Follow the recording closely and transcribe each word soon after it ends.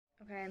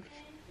Okay,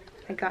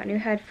 I got new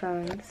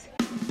headphones.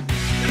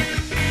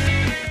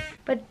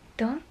 But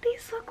don't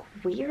these look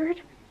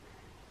weird?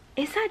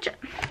 Is that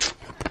just...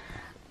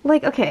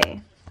 Like,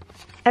 okay,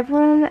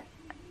 everyone...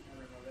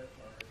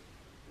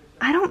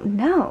 I don't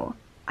know.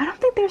 I don't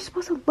think they're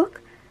supposed to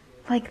look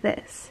like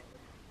this.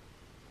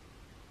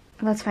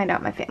 Let's find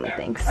out what my family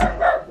thinks.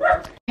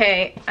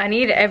 Okay, I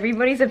need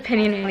everybody's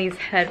opinion on these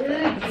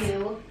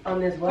headphones. On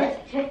this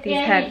what?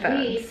 These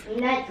headphones.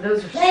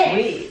 Those are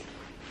sweet.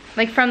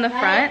 Like from the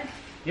front?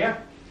 Yeah.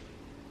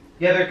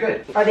 Yeah, they're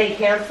good. Are they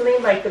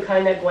canceling like the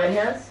kind that Gwen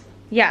has?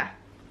 Yeah.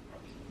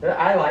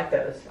 I like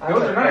those.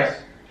 Those are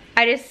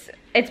nice.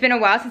 It's been a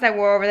while since I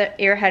wore over the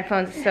ear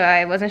headphones, so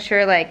I wasn't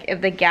sure like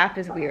if the gap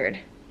is weird.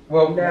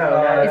 Well,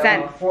 no. Is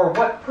that for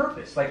what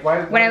purpose? Like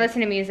why? When I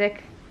listen to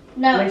music?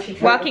 No.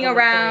 Walking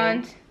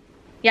around.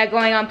 Yeah,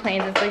 going on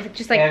planes. It's like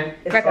just like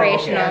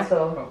recreational.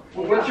 Well,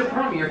 what's your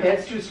problem? Your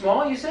head's too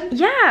small, you said?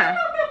 Yeah.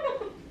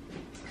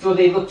 So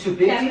they look too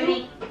big to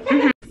you?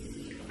 Mm-hmm.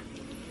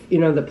 You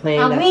know the plane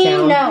that we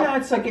sound? know. Yeah,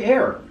 it's like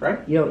air,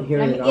 right? You don't hear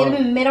it at all.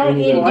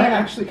 Well, I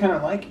actually kind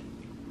of like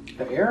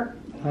the air.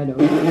 I don't.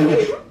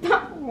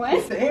 What?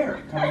 It's the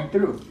air coming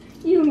through.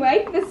 You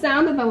like the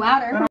sound of the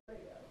louder.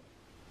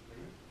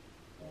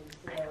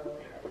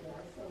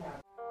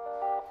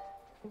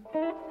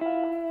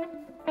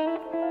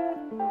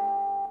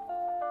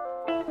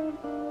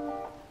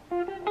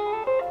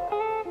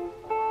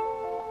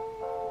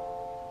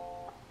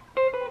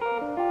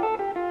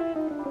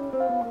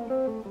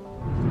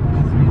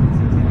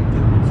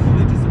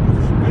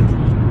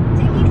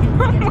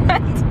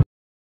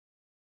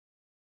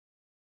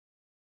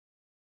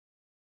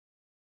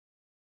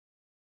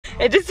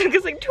 It just took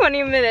us like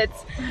 20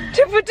 minutes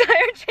to put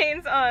tire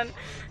chains on.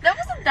 That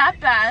wasn't that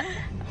bad.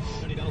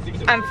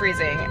 I'm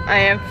freezing. I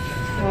am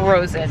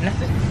frozen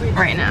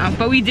right now,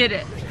 but we did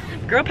it.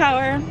 Girl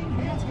power.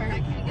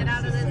 Get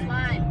out of this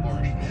line.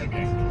 Well,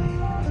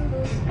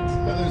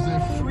 there's a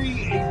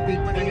free 8-bit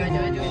thing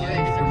online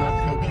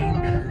for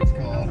cocaine beer. It's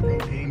called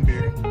cocaine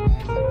beer.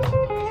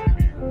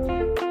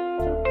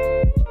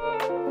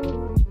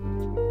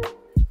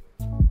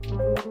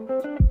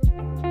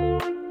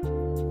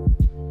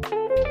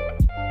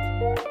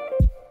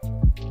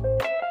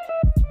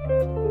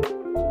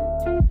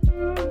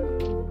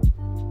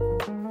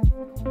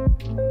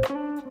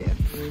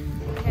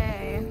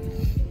 Okay,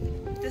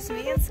 just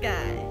me and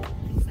Sky.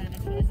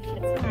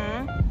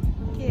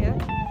 Cute.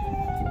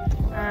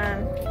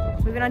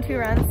 We've been on 2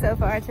 runs so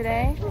far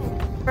today.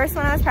 First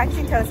one I was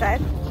practicing toe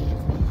side,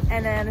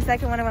 and then the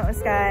second one I went with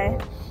Sky,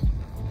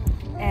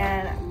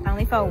 and I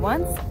only fell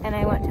once, and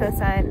I went toe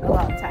side a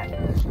lot of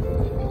times.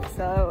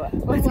 So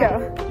let's go.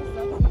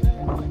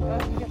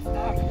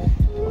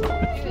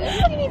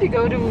 You need to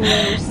go to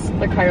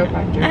the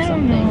chiropractor or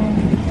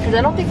something. Because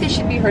I don't think they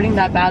should be hurting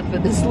that bad for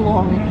this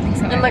long.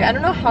 And like, I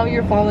don't know how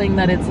you're falling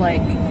that it's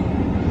like...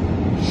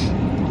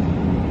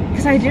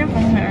 Because I didn't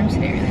fall on my arms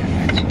today really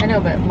that much. I know,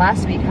 but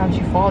last week, how'd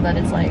you fall that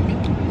it's like...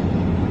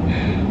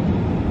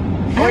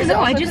 I don't know,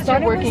 I just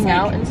started working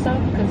out and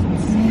stuff? Because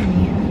it's...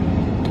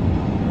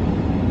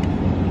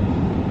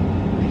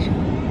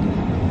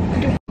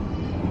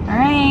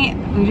 Alright,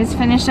 we just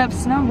finished up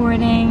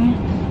snowboarding,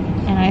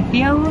 and I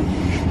feel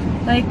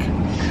like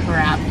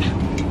crap.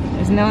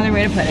 There's no other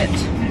way to put it.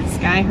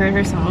 Sky hurt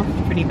herself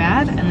pretty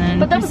bad, and then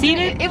But that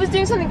proceeded... it was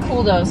doing something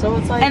cool though, so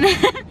it's like... And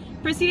then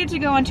proceeded to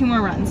go on 2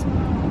 more runs.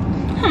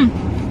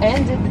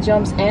 And did the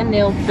jumps and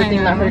nailed the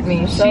thing that hurt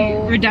me,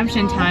 so...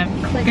 Redemption time.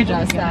 Good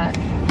job, that.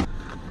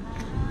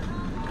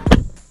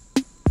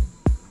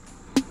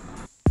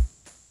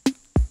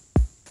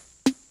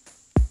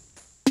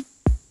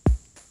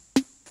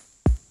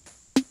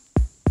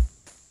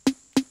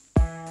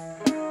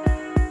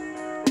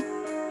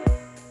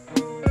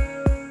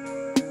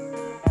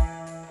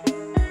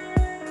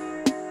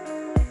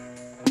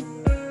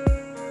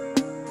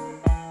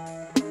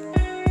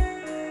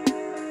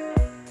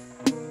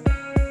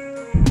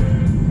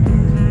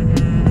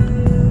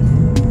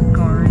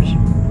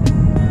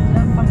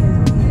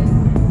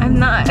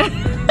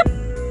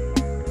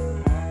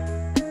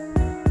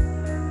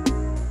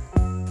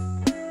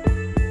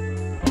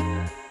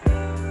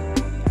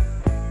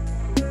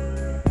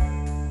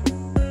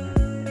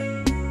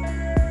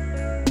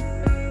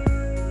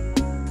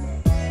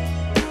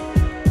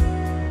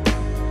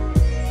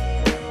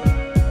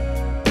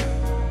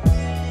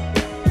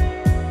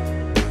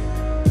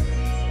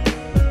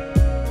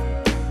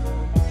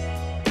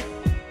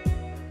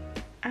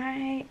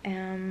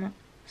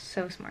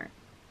 So smart.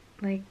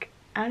 Like,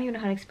 I don't even know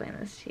how to explain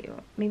this to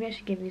you. Maybe I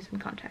should give you some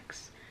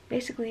context.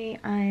 Basically,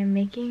 I'm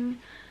making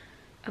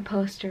a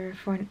poster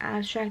for an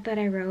abstract that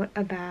I wrote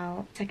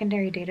about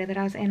secondary data that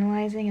I was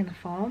analyzing in the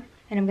fall,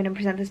 and I'm going to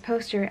present this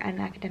poster at an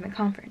academic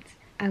conference.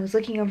 I was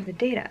looking over the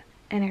data,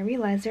 and I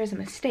realized there was a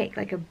mistake,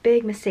 like a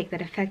big mistake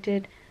that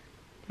affected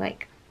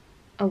like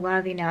a lot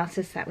of the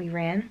analysis that we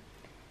ran.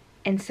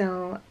 And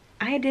so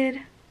I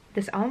did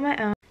this all on my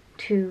own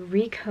to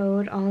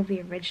recode all of the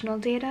original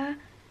data.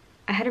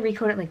 I had to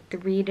recode it like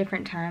 3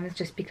 different times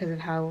just because of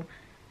how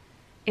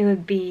it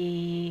would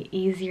be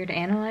easier to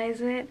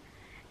analyze it.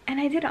 And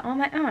I did it on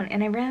my own,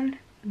 and I ran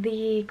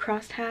the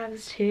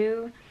crosstabs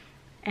too,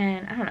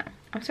 and I don't know,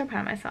 I'm so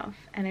proud of myself,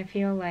 and I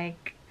feel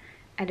like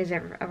I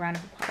deserve a round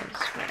of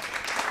applause for it.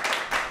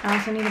 I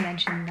also need to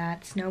mention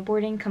that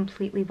snowboarding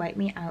completely wiped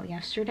me out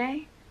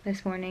yesterday.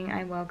 This morning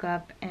I woke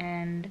up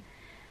and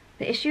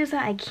the issue is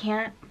that I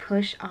can't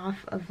push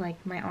off of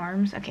like my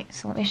arms. Okay,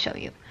 so let me show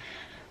you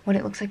what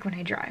it looks like when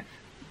I drive.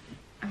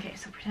 Okay,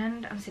 so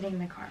pretend I'm sitting in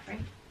the car,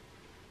 right?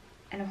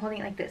 And I'm holding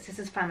it like this. This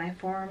is fine, my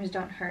forearms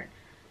don't hurt.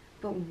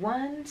 But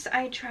once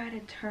I try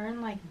to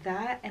turn like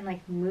that and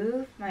like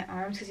move my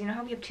arms, because you know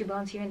how we have two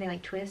bones here and they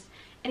like twist?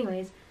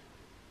 Anyways,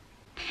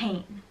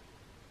 pain.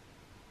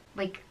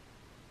 Like,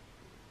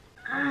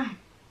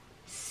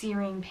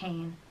 searing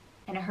pain.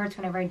 And it hurts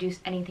whenever I do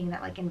anything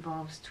that like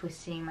involves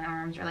twisting my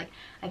arms, or like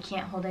I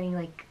can't hold any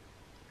like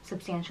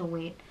substantial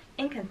weight.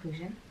 In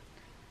conclusion,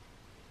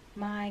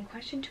 my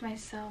question to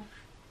myself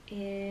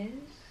is,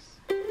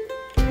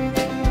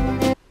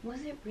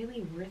 was it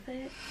really worth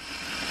it?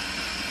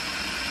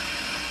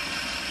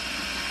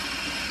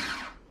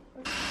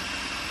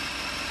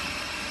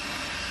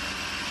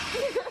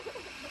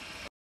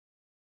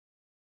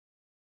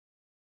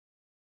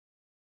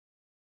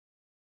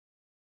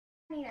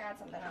 I need to add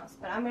something else,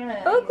 but I'm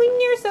gonna. Oh,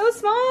 Queen, you're so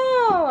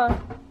small.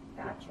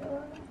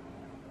 Gotcha.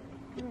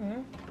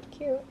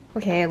 Cute.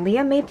 Okay,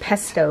 Aaliyah made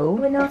pesto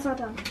Wait, no, it's not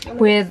done.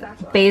 With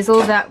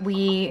basil that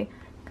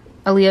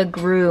Aaliyah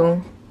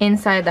grew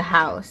inside the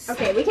house.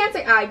 Okay, we can't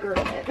say I grew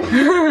it.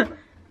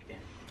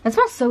 That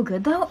smells so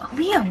good though.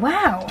 Aaliyah,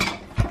 wow.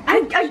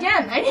 I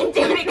didn't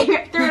do anything.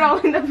 I threw it all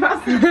in the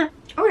process.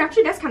 Oh, it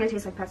actually does kind of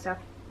taste like pesto.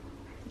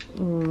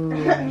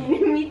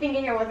 Me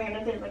thinking it wasn't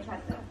gonna taste like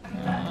pesto.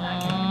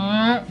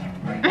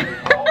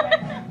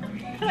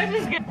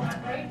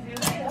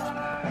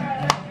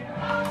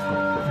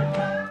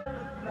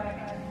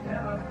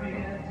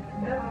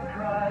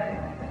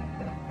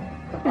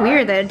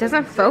 Weird that it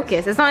doesn't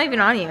focus. It's not even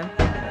on you.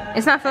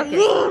 It's not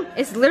focused.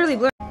 It's literally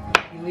blurry.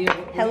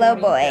 Hello,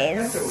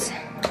 boys.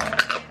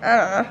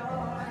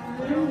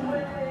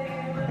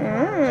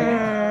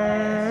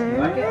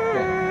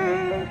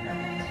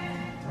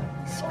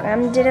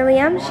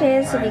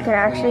 Scrum-diddly-umptious, if you could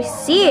actually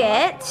see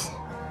it.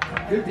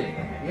 Good day.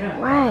 Yeah.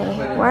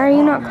 Why? Why are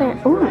you not clear?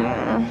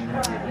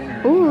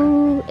 Ooh.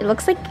 Ooh. It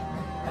looks like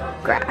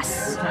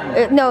grass.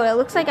 No, it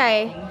looks like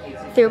I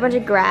threw a bunch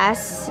of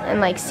grass and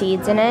like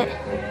seeds in it.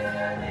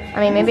 I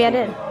mean, maybe I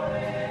did.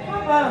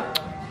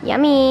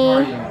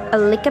 Yummy. A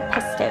lick of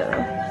pesto.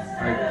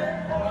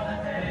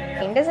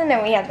 He doesn't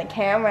know we have the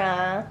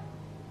camera.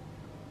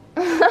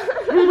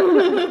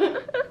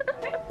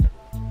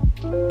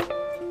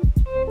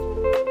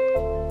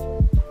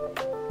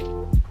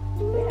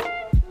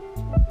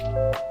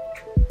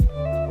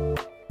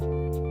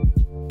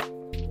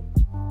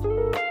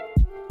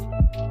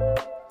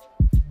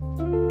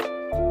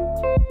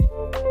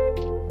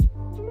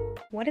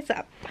 What is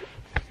up?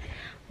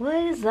 What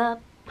is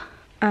up?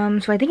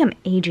 So I think I'm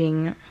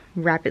aging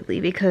rapidly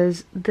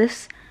because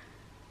this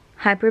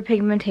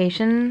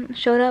hyperpigmentation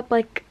showed up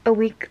like a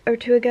week or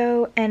two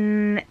ago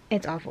and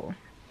it's awful.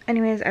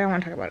 Anyways, I don't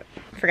want to talk about it.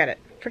 Forget it.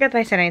 Forget that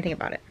I said anything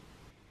about it.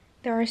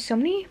 There are so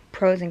many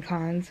pros and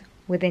cons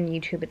within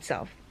YouTube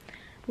itself.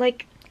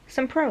 Like,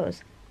 some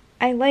pros.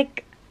 I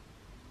like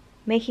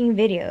making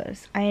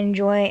videos. I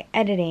enjoy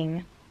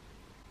editing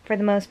for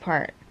the most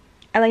part.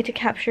 I like to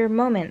capture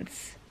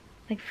moments.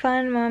 Like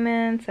fun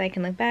moments I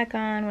can look back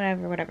on,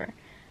 whatever.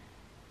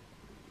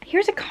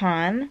 Here's a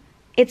con.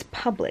 It's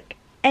public.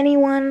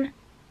 Anyone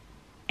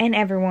and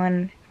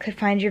everyone could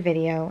find your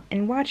video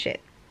and watch it.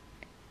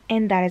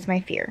 And that is my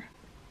fear.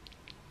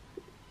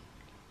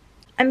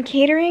 I'm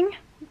catering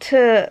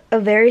to a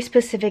very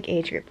specific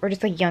age group, or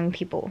just like young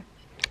people.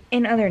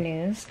 In other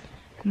news,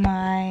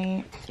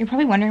 you're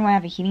probably wondering why I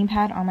have a heating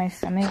pad on my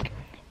stomach.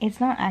 It's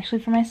not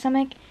actually for my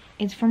stomach,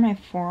 it's for my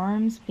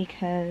forearms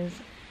because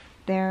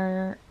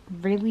they're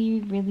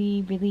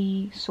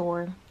really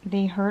sore.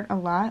 They hurt a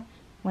lot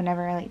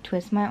whenever I like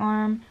twist my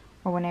arm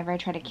or whenever I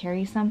try to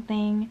carry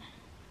something.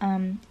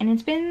 And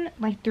it's been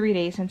like 3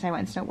 days since I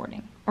went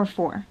snowboarding, or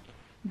 4.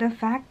 The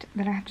fact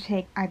that I have to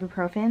take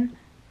ibuprofen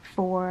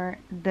for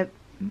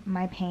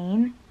my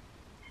pain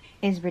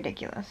is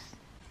ridiculous.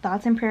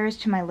 Thoughts and prayers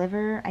to my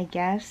liver, I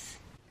guess.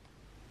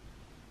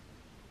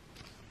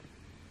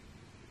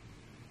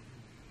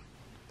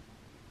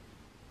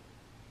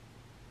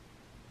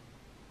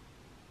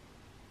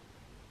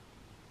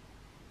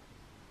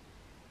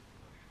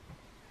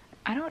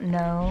 I don't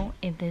know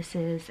if this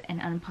is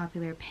an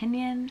unpopular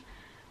opinion,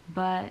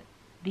 but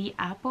the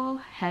Apple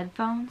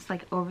headphones,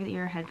 like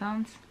over-the-ear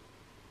headphones,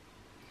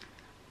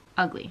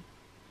 ugly.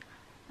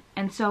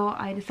 And so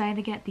I decided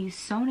to get these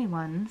Sony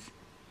ones,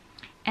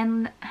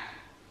 and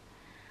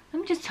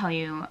let me just tell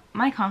you,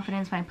 my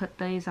confidence when I put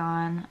these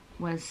on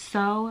was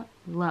so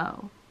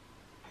low.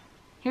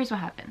 Here's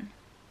what happened.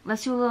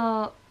 Let's do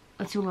a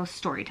little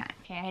story time.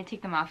 Okay, I had to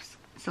take them off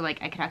so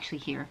like I could actually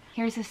hear.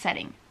 Here's the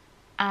setting.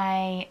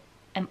 I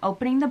am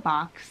opening the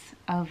box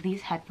of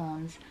these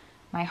headphones,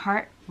 my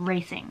heart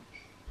racing,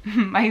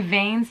 my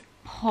veins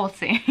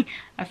pulsing.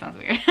 That sounds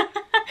weird.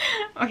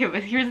 Okay,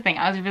 but here's the thing.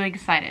 I was really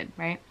excited,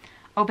 right?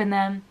 Open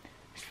them,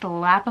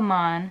 slap them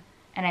on,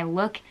 and I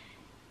look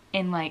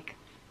in like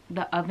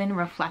the oven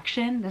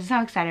reflection. This is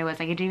how excited I was.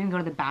 Like, I didn't even go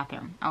to the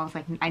bathroom. I was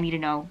like, I need to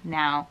know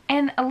now.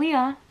 And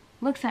Aaliyah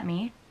looks at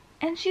me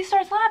and she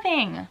starts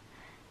laughing.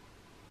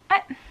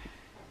 I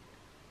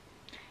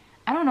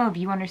don't know if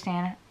you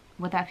understand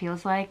what that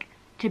feels like,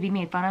 to be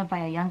made fun of by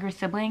a younger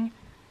sibling.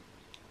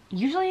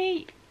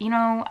 Usually, you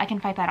know, I can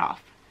fight that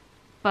off.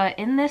 But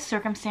in this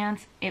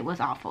circumstance, it was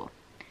awful.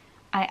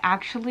 I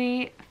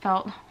actually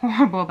felt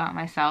horrible about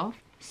myself.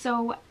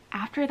 So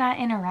after that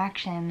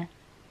interaction,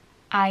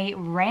 I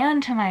ran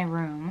to my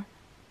room.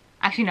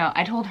 Actually, no,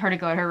 I told her to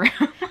go to her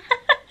room.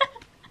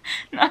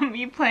 Not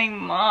me playing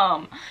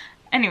mom.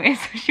 Anyway,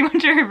 so she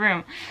went to her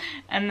room.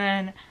 And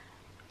then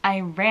I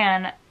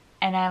ran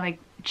and I like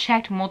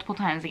checked multiple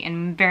times, like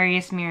in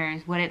various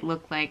mirrors, what it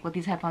looked like, what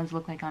these headphones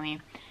looked like on me.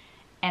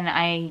 And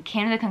I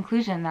came to the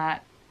conclusion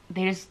that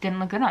they just didn't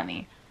look good on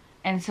me.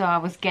 And so I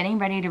was getting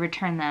ready to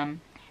return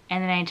them.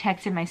 And then I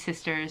texted my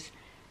sisters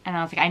and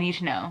I was like, I need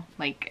to know,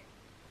 like,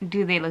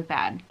 do they look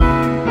bad?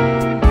 Oh,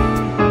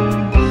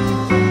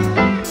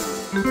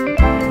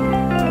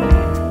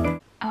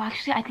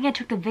 actually, I think I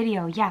took the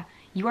video. Yeah,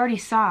 you already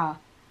saw.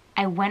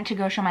 I went to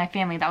go show my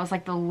family. That was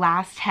like the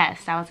last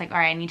test. I was like, all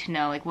right, I need to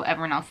know like what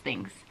everyone else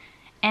thinks.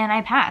 And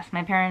I passed.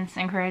 My parents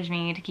encouraged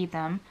me to keep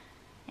them.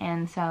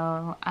 And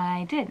so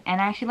I did.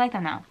 And I actually like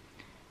them now.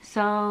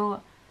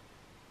 So,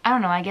 I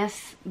don't know. I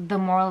guess the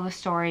moral of the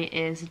story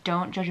is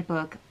don't judge a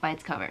book by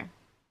its cover.